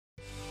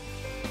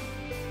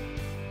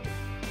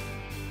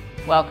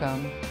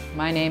Welcome.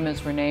 My name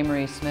is Renee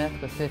Marie Smith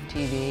with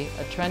 50TV,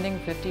 a trending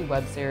 50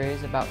 web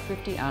series about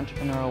 50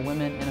 entrepreneurial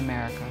women in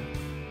America.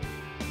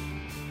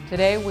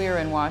 Today we are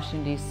in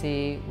Washington,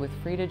 D.C. with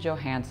Frida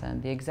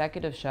Johansson, the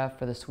executive chef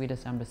for the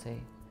Swedish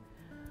Embassy.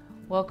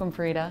 Welcome,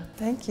 Frida.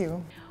 Thank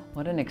you.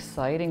 What an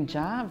exciting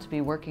job to be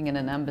working in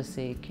an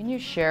embassy. Can you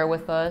share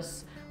with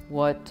us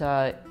what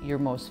your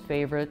most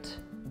favorite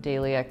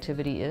daily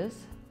activity is?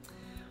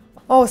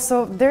 Oh,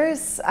 so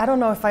I don't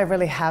know if I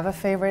really have a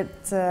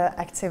favorite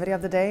activity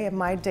of the day.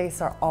 My days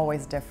are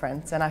always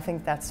different, and I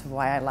think that's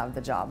why I love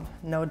the job.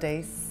 No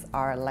days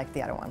are like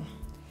the other one.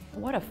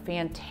 What a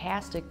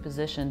fantastic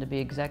position to be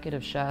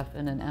executive chef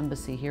in an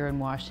embassy here in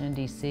Washington,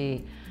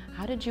 D.C.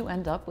 How did you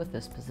end up with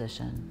this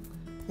position?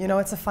 You know,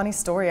 it's a funny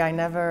story. I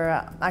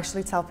never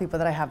actually tell people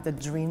that I have the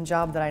dream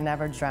job that I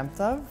never dreamt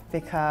of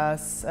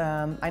because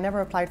I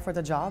never applied for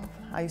the job.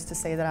 I used to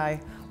say that I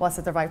was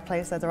at the right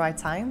place at the right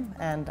time,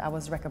 and I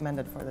was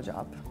recommended for the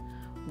job.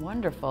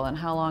 Wonderful. And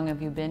how long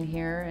have you been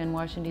here in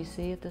Washington,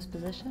 D.C. at this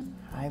position?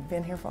 I've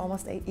been here for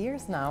almost 8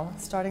 years now,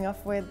 starting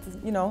off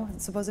with, you know,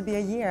 it's supposed to be a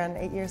year, and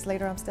 8 years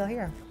later I'm still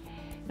here.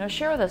 Now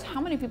share with us,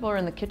 how many people are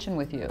in the kitchen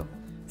with you?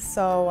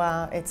 So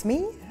it's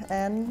me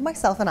and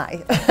myself and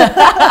I.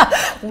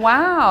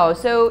 Wow.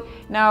 So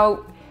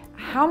now,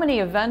 how many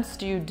events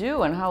do you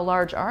do and how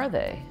large are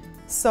they?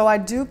 So I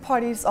do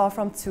parties all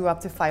from 2 up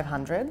to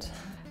 500.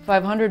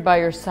 500 by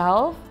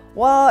yourself?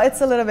 Well,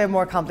 it's a little bit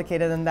more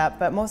complicated than that,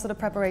 but most of the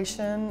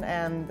preparation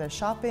and the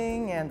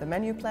shopping and the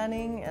menu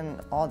planning and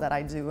all that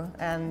I do.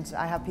 And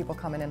I have people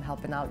coming and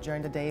helping out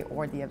during the day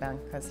or the event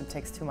because it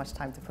takes too much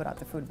time to put out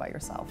the food by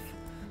yourself.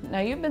 Now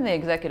you've been the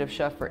executive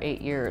chef for 8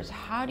 years.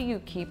 How do you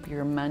keep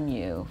your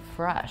menu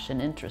fresh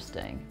and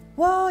interesting?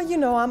 Well, you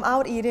know, I'm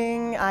out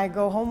eating. I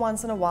go home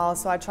once in a while,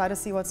 so I try to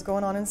see what's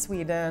going on in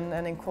Sweden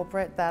and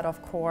incorporate that,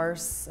 of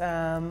course,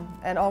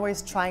 and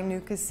always trying new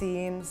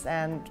cuisines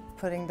and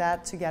putting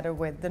that together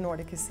with the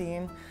Nordic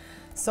cuisine.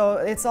 So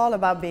it's all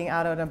about being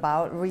out and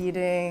about,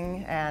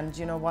 reading and,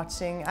 you know,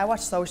 watching. I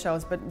watch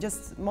shows, but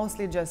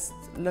mostly just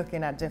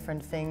looking at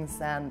different things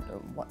and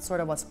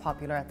what's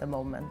popular at the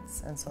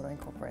moment and sort of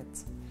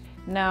incorporate.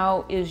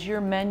 Now, is your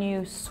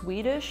menu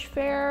Swedish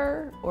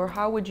fare, or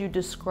how would you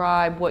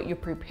describe what you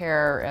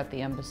prepare at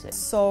the embassy?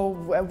 So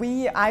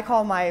I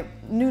call my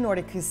new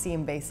Nordic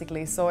cuisine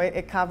basically. So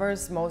it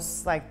covers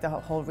like the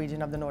whole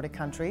region of the Nordic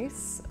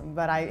countries,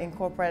 but I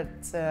incorporate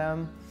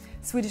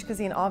Swedish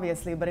cuisine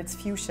obviously, but it's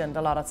fusioned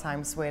a lot of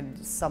times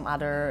with some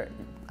other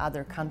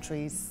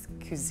countries'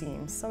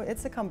 cuisine. So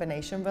it's a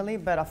combination really,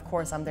 but of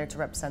course I'm there to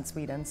represent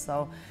Sweden,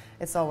 so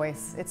it's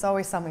always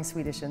something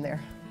Swedish in there.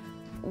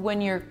 When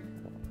you're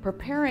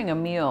preparing a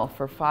meal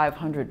for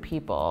 500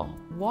 people,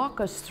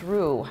 walk us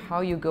through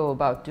how you go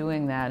about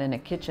doing that in a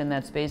kitchen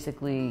that's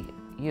basically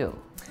you.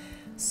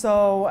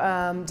 So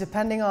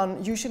depending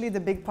on, usually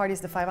the big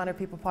parties, the 500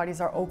 people parties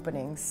are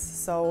openings.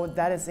 So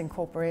that is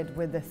incorporated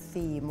with the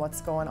theme, what's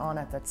going on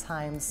at the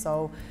time.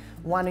 So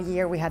one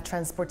year we had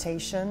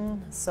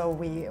transportation. So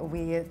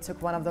we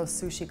took one of those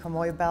sushi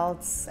konvoi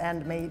belts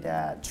and made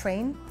a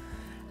train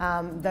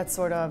that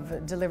sort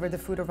of delivered the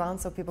food around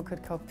so people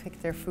could go pick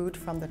their food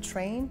from the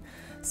train.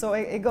 So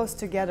it goes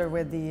together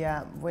with the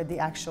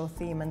actual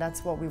theme, and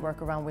that's what we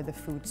work around with the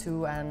food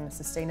too, and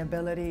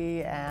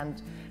sustainability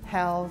and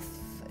health.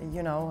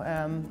 You know,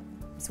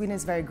 Sweden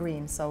is very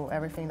green, so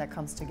everything that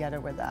comes together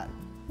with that.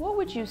 What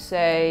would you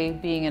say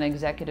being an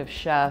executive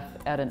chef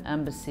at an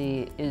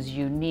embassy is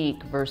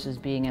unique versus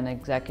being an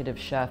executive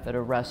chef at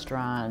a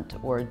restaurant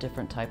or a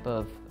different type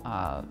of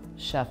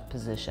chef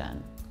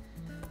position?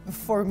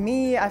 For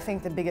me, I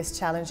think the biggest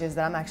challenge is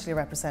that I'm actually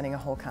representing a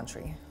whole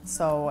country.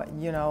 So,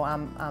 you know,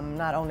 I'm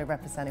not only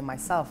representing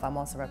myself, I'm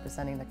also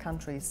representing the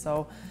country.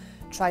 So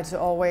try to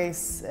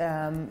always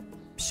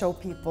show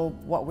people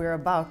what we're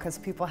about, because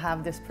people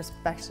have this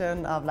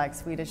perspective of like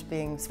Swedish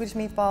being Swedish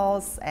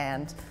meatballs,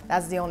 and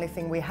that's the only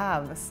thing we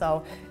have.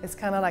 So it's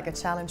kind of like a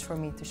challenge for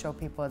me to show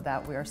people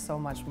that we are so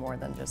much more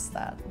than just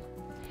that.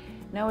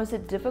 Now, is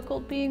it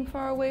difficult being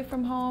far away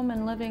from home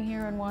and living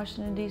here in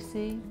Washington,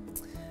 D.C.?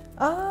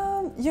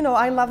 You know,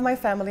 I love my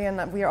family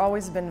and we have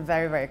always been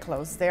very, very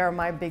close. They are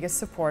my biggest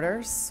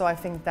supporters, so I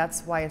think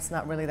that's why it's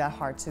not really that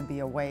hard to be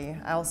away.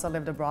 I also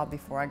lived abroad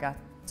before I got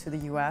to the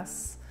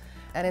US,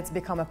 and it's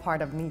become a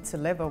part of me to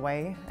live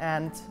away.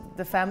 And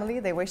the family,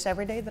 they wish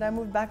every day that I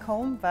moved back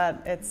home,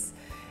 but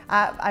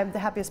the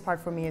happiest part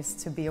for me is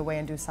to be away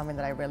and do something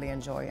that I really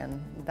enjoy,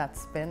 and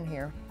that's been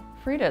here.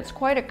 Frida, it's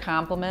quite a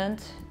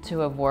compliment to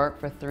have worked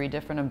for 3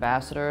 different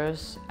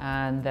ambassadors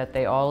and that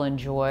they all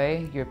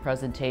enjoy your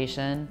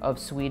presentation of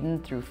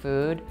Sweden through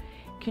food.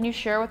 Can you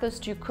share with us,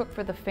 do you cook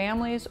for the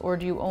families or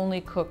do you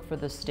only cook for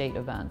the state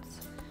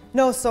events?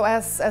 No, so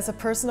as a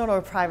personal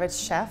or private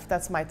chef,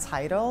 that's my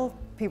title.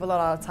 People a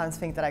lot of times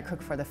think that I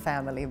cook for the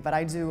family, but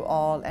I do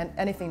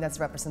anything that's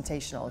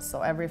representational.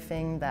 So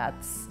everything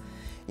that's,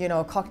 you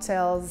know,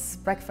 cocktails,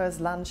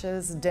 breakfast,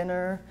 lunches,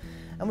 dinner.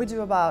 And we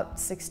do about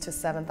 6,000 to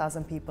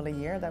 7,000 people a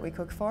year that we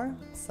cook for,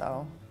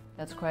 so.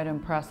 That's quite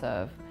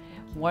impressive.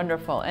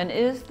 Wonderful. And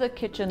is the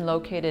kitchen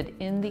located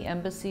in the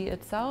embassy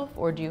itself,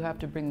 or do you have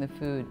to bring the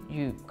food,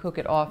 you cook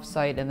it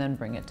off-site and then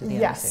bring it to the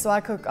embassy? Yes, so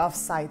I cook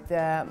off-site.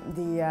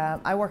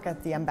 I work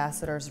at the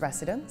ambassador's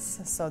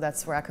residence, so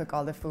that's where I cook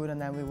all the food, and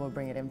then we will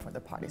bring it in for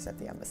the parties at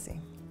the embassy.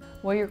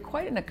 Well, you're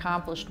quite an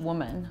accomplished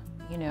woman.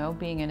 You know,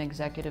 being an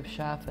executive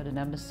chef at an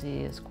embassy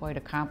is quite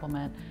a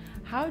compliment.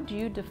 How do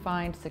you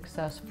define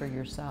success for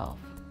yourself?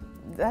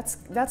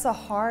 It's a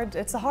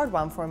hard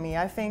one for me.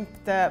 I think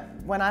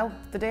that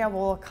the day I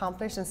will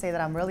accomplish and say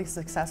that I'm really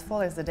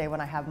successful is the day when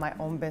I have my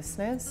own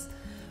business.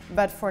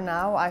 But for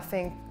now, I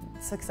think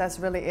success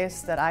really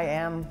is that I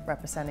am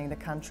representing the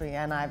country,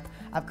 and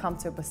I've come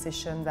to a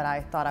position that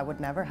I thought I would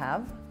never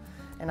have,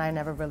 and I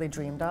never really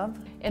dreamed of.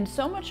 And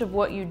so much of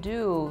what you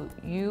do,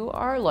 you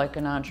are like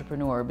an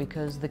entrepreneur,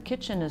 because the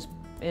kitchen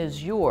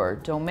is your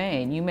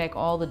domain. You make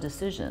all the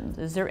decisions.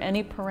 Is there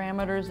any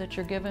parameters that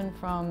you're given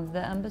from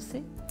the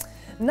embassy?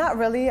 Not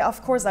really.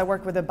 Of course, I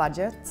work with a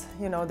budget.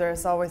 You know,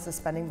 there's always a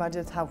spending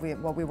budget,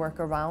 what we work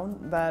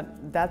around. But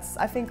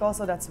I think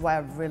also that's why I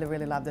really,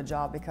 really love the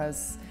job,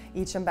 because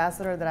each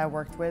ambassador that I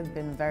worked with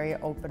been very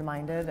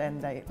open-minded,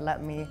 and they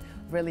let me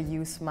really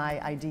use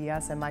my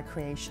ideas and my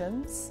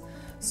creations.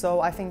 So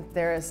I think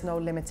there is no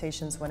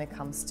limitations when it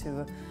comes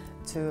to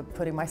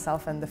putting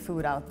myself and the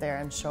food out there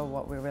and show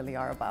what we really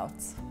are about.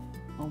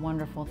 Well,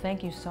 wonderful.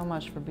 Thank you so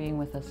much for being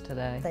with us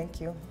today.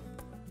 Thank you.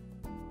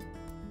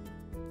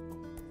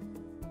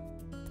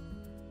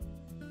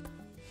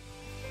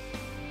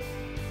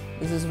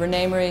 This is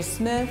Renee Marie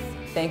Smith.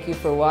 Thank you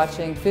for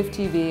watching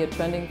 50TV, a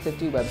Trending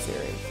 50 web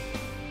series.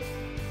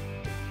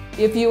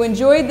 If you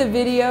enjoyed the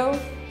video,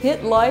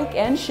 hit like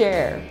and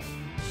share.